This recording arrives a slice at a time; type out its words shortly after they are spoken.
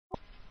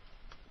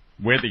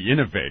We're the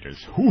innovators.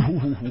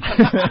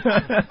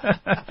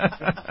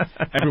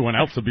 Everyone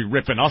else will be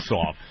ripping us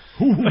off.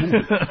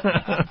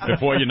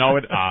 Before you know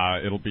it,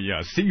 it'll be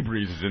sea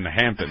breezes in the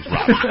Hamptons,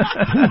 Rob.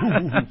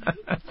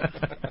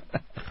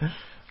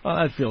 Oh,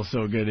 that feels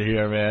so good to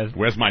hear, man.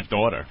 Where's my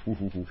daughter?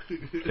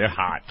 They're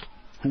hot.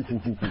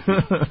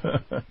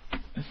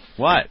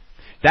 What?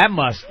 That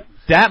must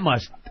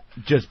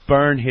just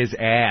burn his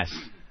ass.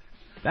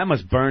 That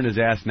must burn his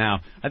ass now.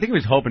 I think he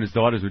was hoping his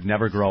daughters would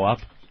never grow up.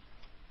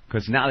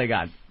 Because now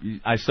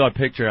I saw a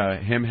picture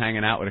of him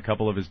hanging out with a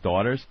couple of his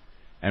daughters,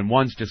 and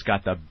one's just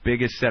got the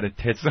biggest set of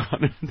tits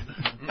on it.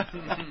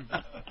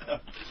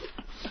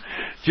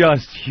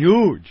 Just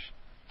huge.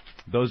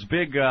 Those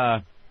big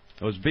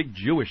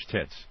Jewish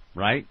tits,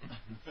 right?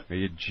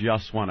 You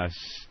just want to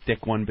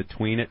stick one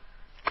between it.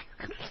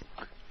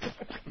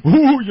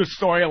 Ooh, you're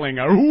soiling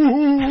her.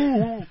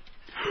 Ooh.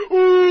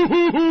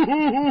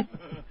 Ooh.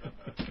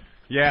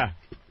 Yeah,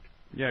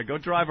 go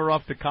drive her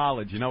off to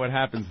college. You know what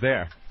happens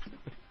there.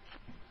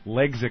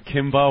 Legs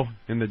akimbo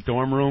in the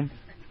dorm room.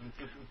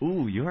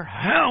 Ooh, you're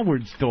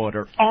Howard's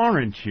daughter,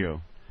 aren't you?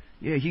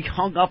 Yeah, he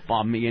hung up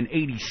on me in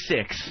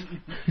 '86.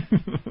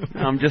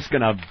 I'm just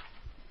going to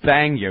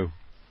bang you.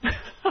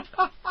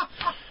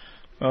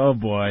 Oh,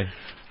 boy.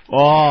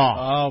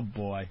 Oh,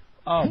 boy.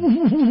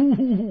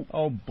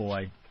 Oh,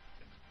 boy.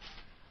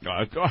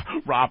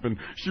 Robin,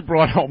 she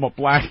brought home a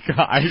black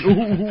guy. Ooh.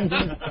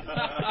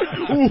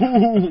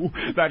 Ooh,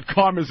 that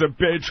karma's a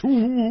bitch.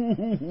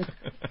 Ooh.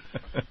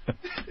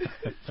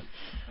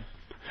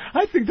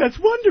 I think that's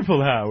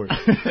wonderful, Howard.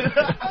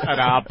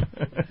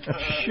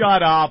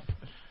 Shut up.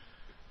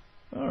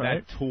 All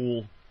right. That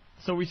tool.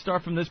 So we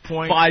start from this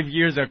point. 5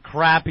 years of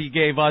crap he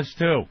gave us,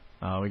 too.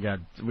 Oh, we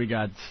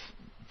got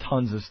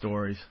tons of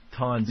stories.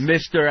 Tons.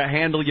 Mr.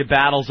 Handle your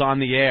battles on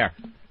the air.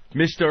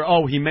 Mr.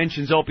 Oh, he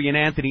mentions Opie and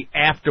Anthony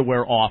after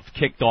we're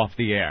kicked off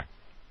the air.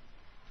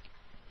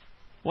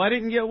 Why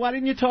didn't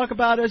you talk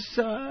about us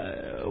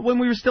when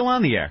we were still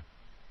on the air?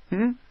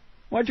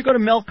 Why'd you go to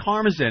Mel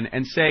Karmazin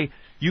and say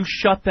you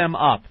shut them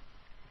up?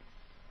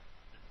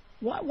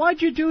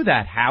 Why'd you do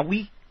that,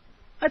 Howie?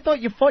 I thought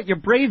you fought your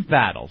brave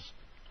battles.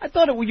 I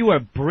thought you were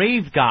a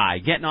brave guy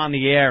getting on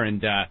the air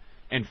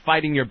and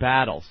fighting your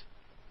battles.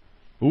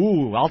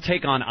 Ooh, I'll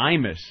take on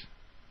Imus.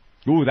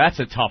 Ooh, that's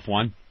a tough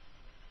one.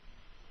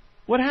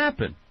 What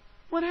happened?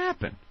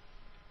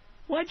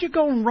 Why'd you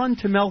go and run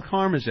to Mel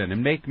Karmazin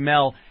and make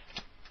Mel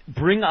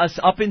bring us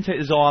up into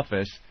his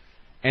office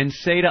and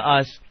say to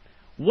us,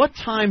 what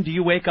time do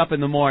you wake up in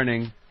the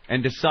morning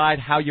and decide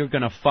how you're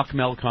going to fuck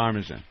Mel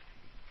Karmazin?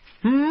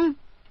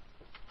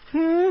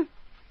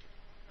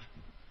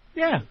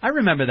 Yeah, I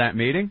remember that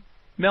meeting.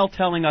 Mel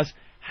telling us,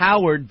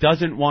 Howard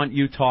doesn't want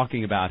you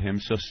talking about him,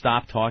 so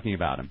stop talking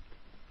about him.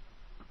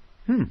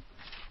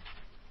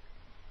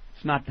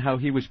 It's not how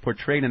he was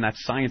portrayed in that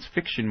science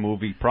fiction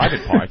movie,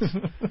 Private Parts.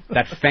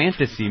 That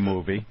fantasy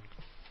movie.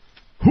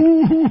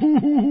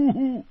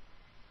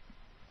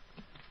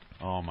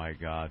 Oh, my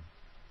God.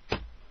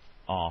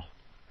 Oh,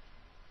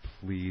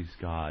 please,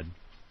 God,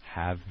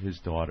 have his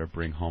daughter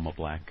bring home a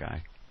black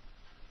guy.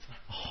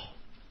 Oh.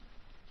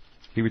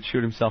 He would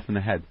shoot himself in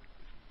the head.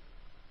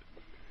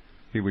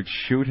 He would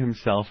shoot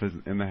himself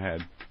in the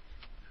head.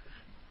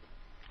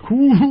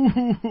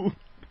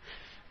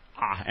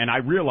 And I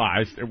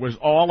realized it was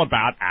all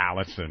about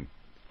Allison.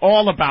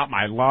 All about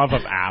my love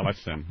of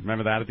Allison.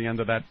 Remember that at the end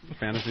of that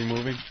fantasy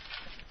movie?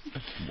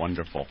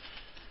 Wonderful.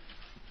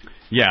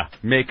 Yeah,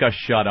 make us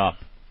shut up.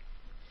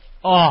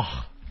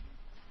 Oh,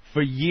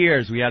 for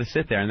years we had to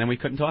sit there, and then we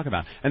couldn't talk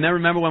about it. And then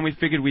remember when we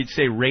figured we'd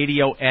say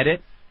radio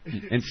edit?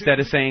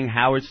 Instead of saying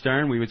Howard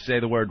Stern, we would say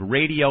the word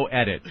radio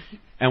edit.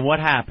 And what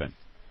happened?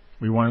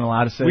 We weren't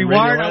allowed to say we radio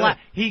weren't edit? allowed.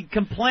 He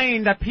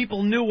complained that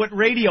people knew what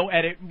radio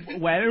edit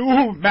was.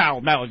 Ooh,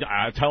 Mel,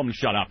 tell him to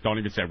shut up. Don't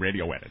even say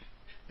radio edit.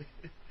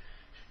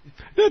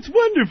 That's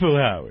wonderful,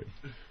 Howard.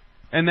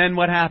 And then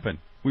what happened?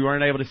 We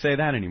weren't able to say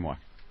that anymore.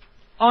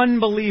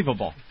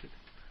 Unbelievable.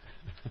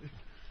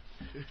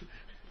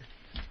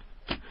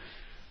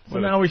 So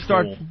now we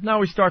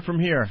start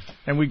from here,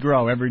 and we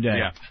grow every day.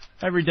 Yeah.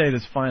 Every day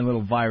this fine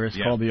little virus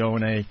called the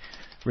O&A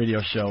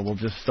radio show will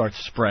just start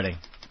spreading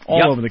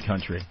all over the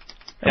country.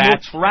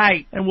 That's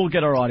right. And we'll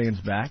get our audience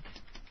back,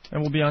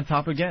 and we'll be on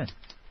top again.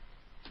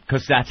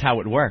 Because that's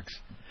how it works.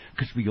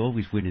 Because we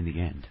always win in the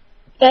end.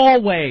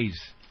 Always.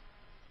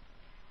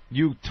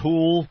 You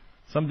tool.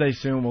 Someday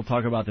soon we'll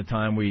talk about the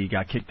time we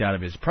got kicked out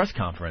of his press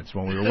conference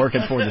when we were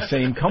working for the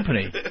same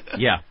company.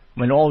 Yeah.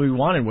 When all we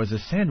wanted was a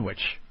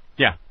sandwich.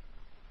 Yeah.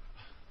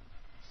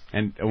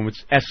 And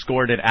was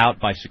escorted out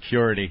by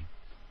security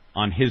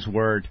on his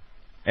word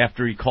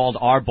after he called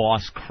our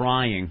boss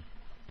crying,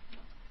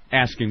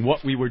 asking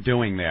what we were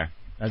doing there.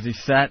 As he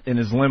sat in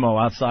his limo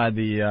outside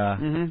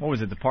the, what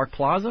was it, the Park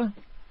Plaza?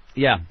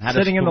 Yeah.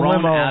 Sitting in the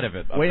limo, out of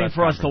it, waiting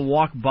for us to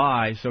walk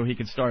by so he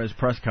could start his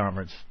press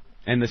conference.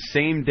 And the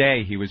same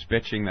day he was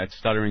bitching that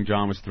Stuttering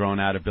John was thrown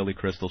out of Billy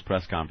Crystal's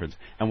press conference.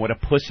 And what a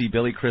pussy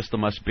Billy Crystal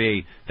must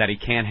be that he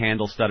can't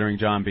handle Stuttering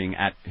John being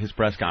at his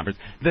press conference.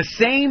 The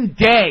same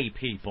day,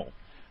 people.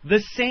 The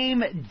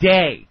same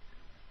day,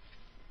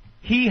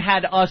 he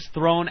had us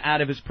thrown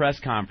out of his press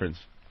conference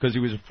because he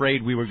was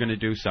afraid we were going to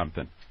do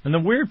something. And the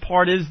weird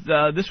part is,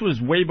 this was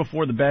way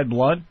before the bad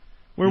blood.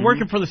 We were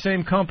working for the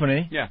same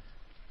company. Yeah.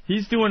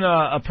 He's doing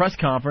a press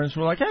conference.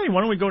 We're like, hey,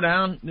 why don't we go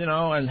down,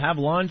 and have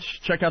lunch,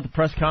 check out the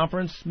press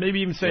conference, maybe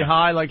even say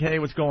hi, like, hey,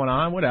 what's going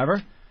on,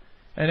 whatever.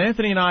 And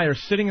Anthony and I are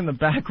sitting in the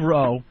back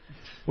row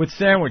with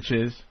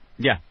sandwiches.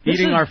 Yeah,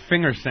 eating our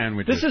finger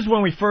sandwiches. This is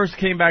when we first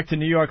came back to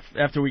New York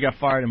after we got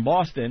fired in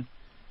Boston.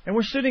 And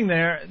we're sitting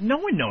there. No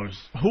one knows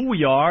who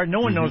we are. No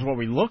one knows what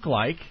we look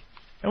like.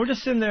 And we're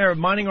just sitting there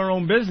minding our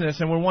own business,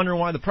 and we're wondering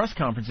why the press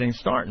conference ain't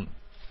starting.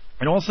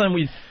 And all of a sudden,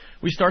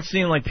 we start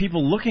seeing, like,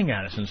 people looking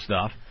at us and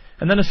stuff.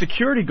 And then a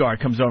security guard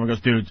comes over and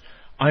goes, dude,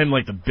 I am,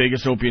 like, the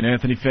biggest Opie and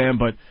Anthony fan,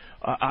 but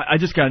I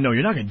just got to know,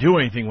 you're not going to do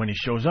anything when he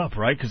shows up,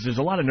 right? Because there's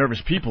a lot of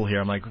nervous people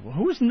here. I'm like,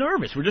 who's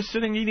nervous? We're just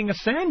sitting eating a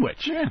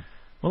sandwich. Yeah.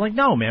 We're like,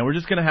 no, man, we're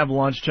just going to have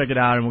lunch, check it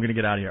out, and we're going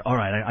to get out of here. All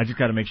right, I just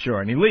got to make sure.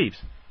 And he leaves.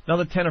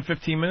 Another 10 or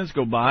 15 minutes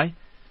go by,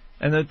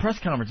 and the press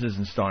conference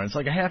isn't starting. It's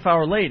like a half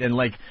hour late, and,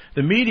 like,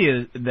 the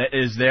media that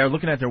is there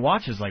looking at their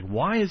watches like,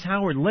 why is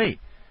Howard late?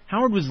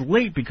 Howard was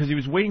late because he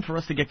was waiting for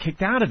us to get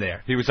kicked out of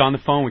there. He was on the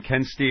phone with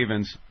Ken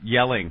Stevens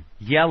yelling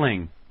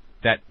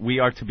that we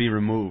are to be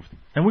removed.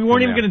 And we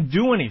weren't even going to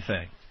do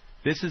anything.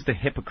 This is the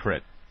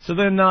hypocrite. So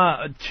then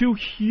two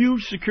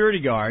huge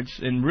security guards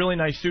in really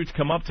nice suits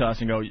come up to us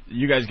and go,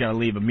 you guys got to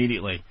leave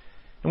immediately.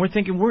 And we're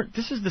thinking,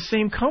 this is the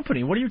same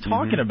company. What are you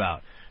talking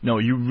about? No,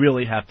 you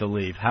really have to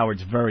leave.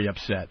 Howard's very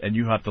upset, and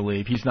you have to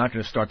leave. He's not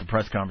going to start the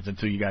press conference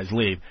until you guys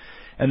leave.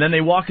 And then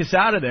they walk us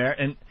out of there,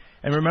 and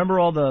remember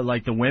all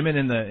the women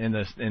in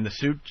the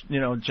suit,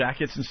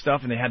 jackets and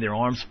stuff, and they had their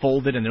arms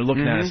folded, and they're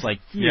looking at us like,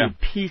 you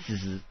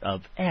pieces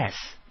of S.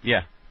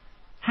 Yeah.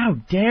 How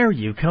dare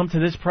you come to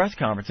this press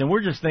conference? And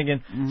we're just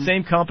thinking,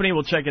 same company,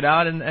 we'll check it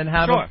out and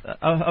have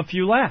a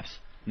few laughs.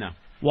 No.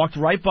 Walked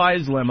right by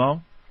his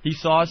limo. He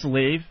saw us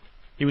leave.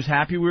 He was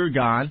happy we were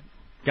gone.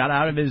 Got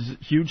out of his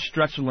huge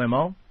stretch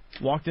limo,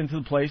 walked into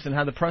the place, and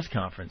had the press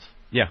conference.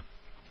 Yeah.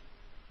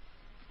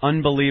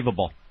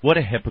 Unbelievable. What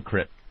a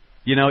hypocrite.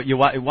 You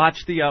watch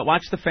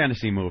the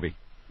fantasy movie,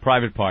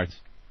 Private Parts,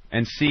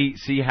 and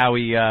see how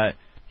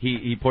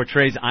he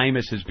portrays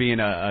Imus as being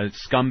a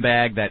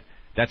scumbag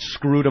that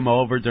screwed him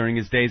over during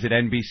his days at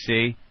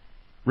NBC.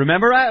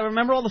 Remember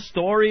all the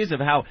stories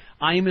of how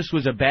Imus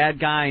was a bad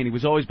guy and he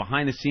was always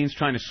behind the scenes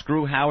trying to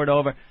screw Howard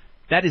over?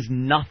 That is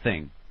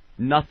nothing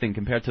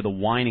compared to the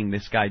whining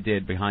this guy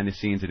did behind the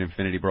scenes at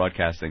Infinity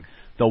Broadcasting.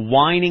 The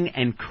whining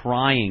and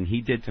crying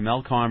he did to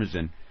Mel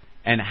Karmazin,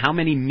 and how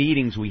many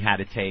meetings we had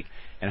to take,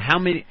 and how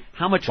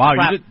much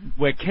crap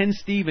where Ken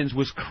Stevens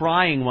was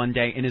crying one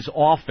day in his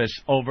office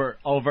over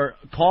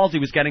calls he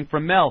was getting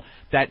from Mel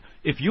that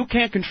if you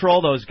can't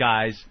control those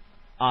guys,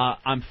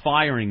 I'm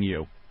firing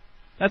you.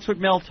 That's what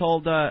Mel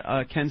told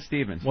Ken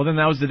Stevens. Well, then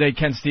that was the day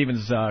Ken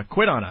Stevens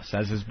quit on us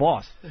as his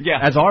boss. Yeah.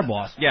 As our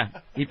boss. Yeah.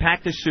 He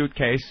packed his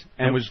suitcase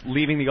and was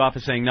leaving the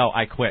office saying, no,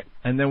 I quit.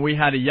 And then we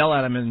had to yell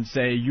at him and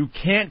say, you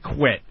can't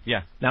quit.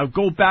 Yeah. Now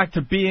go back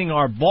to being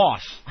our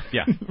boss.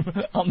 Yeah.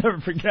 I'll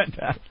never forget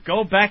that.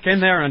 Go back in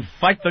there and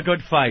fight the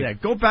good fight. Yeah,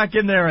 go back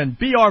in there and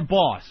be our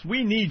boss.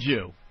 We need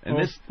you. And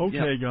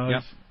okay, guys.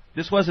 Yeah.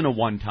 This wasn't a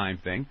one-time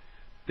thing.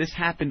 This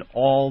happened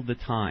all the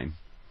time.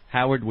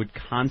 Howard would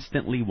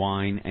constantly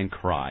whine and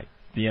cry.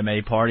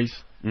 VMA parties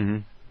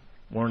weren't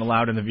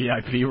allowed in the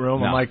VIP room.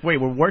 No. I'm like, wait,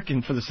 we're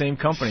working for the same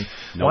company.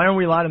 Nope. Why aren't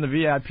we allowed in the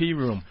VIP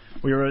room?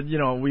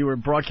 We were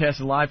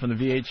broadcasting live from the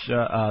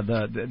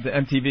the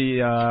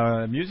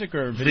MTV music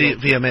or video?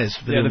 VMAs.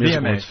 Yeah, the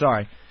VMAs.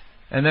 Sorry.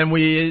 And then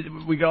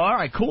we go, all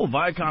right, cool.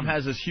 Viacom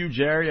has this huge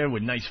area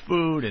with nice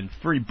food and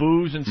free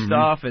booze and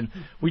stuff, and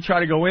we try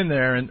to go in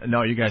there, and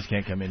no, you guys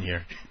can't come in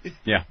here.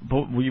 Yeah.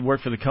 But we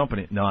work for the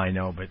company. No, I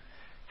know, but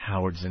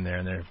Howard's in there,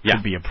 and there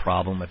could be a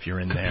problem if you're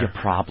in there. Could be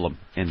a problem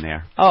in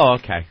there. Oh,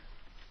 okay.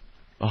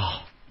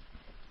 Oh,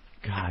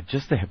 God,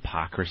 just the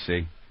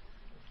hypocrisy.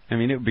 I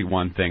mean, it would be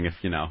one thing if,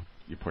 you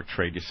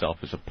portrayed yourself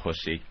as a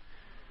pussy,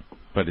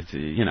 but it's,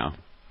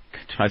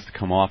 tries to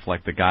come off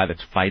like the guy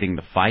that's fighting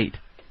the fight.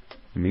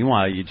 And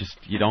meanwhile,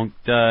 you don't.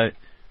 It's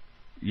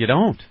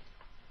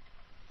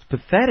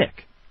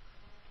pathetic.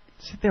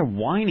 Sit there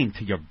whining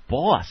to your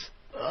boss.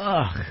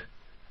 Ugh.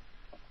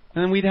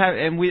 And then we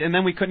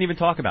couldn't even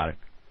talk about it.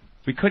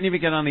 We couldn't even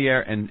get on the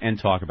air and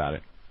talk about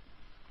it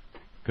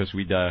because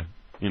we'd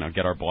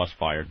get our boss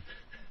fired.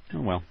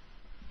 Oh well.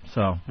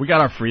 So we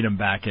got our freedom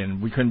back,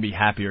 and we couldn't be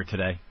happier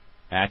today.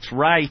 That's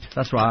right.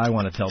 That's what I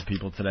want to tell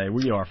people today.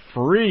 We are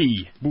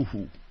free.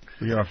 Woo-hoo.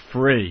 We are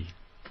free.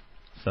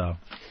 So,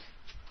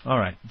 all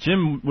right.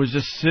 Jim was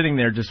just sitting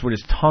there just with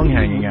his tongue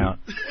hanging out.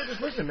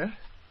 Listen, man.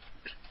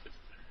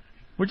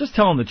 We're just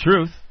telling the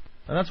truth.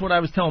 And that's what I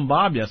was telling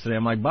Bob yesterday.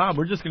 I'm like, Bob,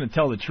 we're just going to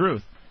tell the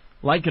truth.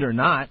 Like it or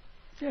not.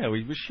 Yeah,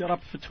 we shut up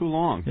for too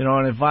long.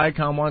 And if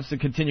Viacom wants to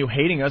continue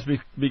hating us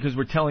because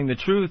we're telling the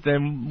truth,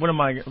 then what am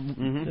I,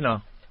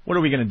 what are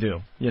we going to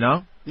do,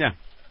 Yeah.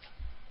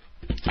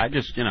 I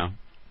just,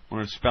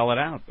 want to spell it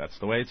out. That's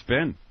the way it's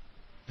been.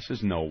 This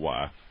is no,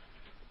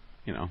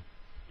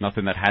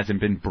 Nothing that hasn't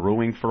been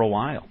brewing for a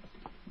while.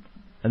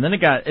 And then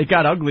it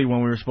got ugly when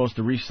we were supposed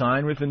to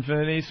re-sign with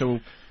Infinity. So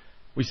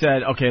we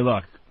said, okay,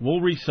 look, we'll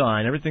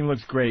re-sign. Everything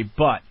looks great,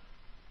 but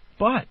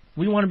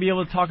we want to be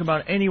able to talk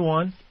about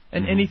anyone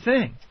and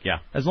anything. Yeah.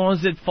 As long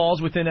as it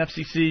falls within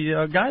FCC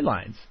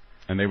guidelines.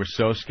 And they were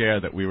so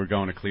scared that we were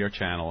going to Clear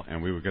Channel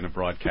and we were going to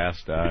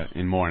broadcast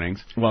in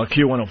mornings. Well,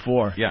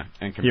 Q104. Yeah,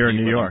 and compete here in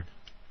New with York.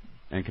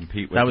 And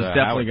compete with that was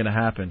definitely Howard. going to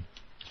happen.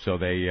 So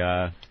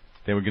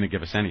they were going to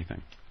give us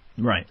anything.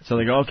 Right. So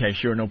they go, okay,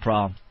 sure, no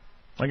problem.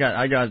 I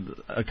got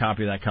a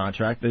copy of that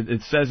contract.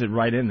 It says it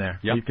right in there.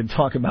 Yep. You can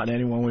talk about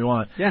anyone we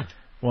want. Yeah.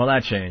 Well,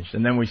 that changed,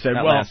 and then we said,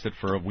 that well, lasted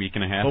for a week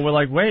and a half. But we're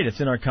like, wait, it's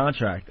in our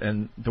contract,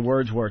 and the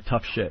words were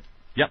tough shit.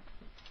 Yep.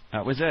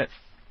 That was it.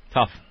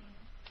 Tough.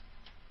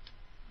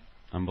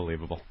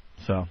 Unbelievable.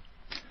 So,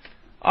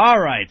 all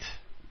right.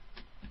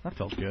 That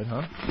felt good,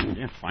 huh?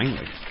 Yeah,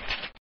 finally.